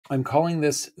I'm calling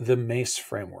this the MACE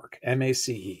Framework,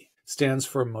 M-A-C-E. Stands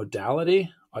for Modality,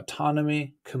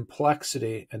 Autonomy,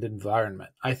 Complexity, and Environment.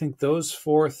 I think those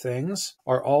four things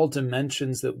are all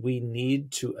dimensions that we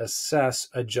need to assess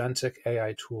agentic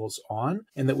AI tools on,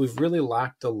 and that we've really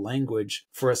lacked a language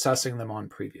for assessing them on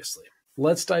previously.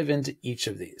 Let's dive into each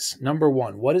of these. Number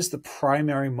one, what is the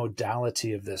primary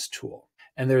modality of this tool?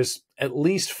 And there's at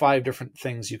least 5 different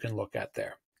things you can look at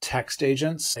there. Text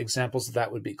agents, examples of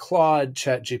that would be Claude,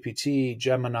 ChatGPT,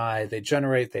 Gemini. They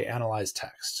generate, they analyze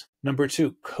text. Number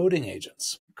 2, coding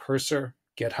agents, Cursor,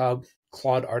 GitHub,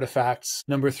 Claude artifacts.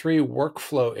 Number 3,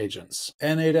 workflow agents,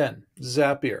 N8N,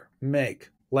 Zapier, Make,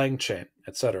 LangChain,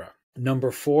 etc.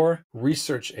 Number 4,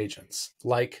 research agents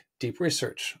like Deep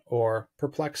Research or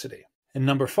Perplexity. And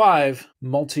number 5,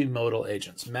 multimodal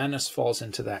agents. Manus falls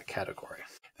into that category.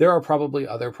 There are probably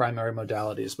other primary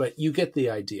modalities, but you get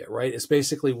the idea, right? It's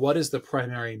basically what is the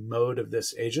primary mode of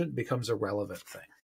this agent becomes a relevant thing.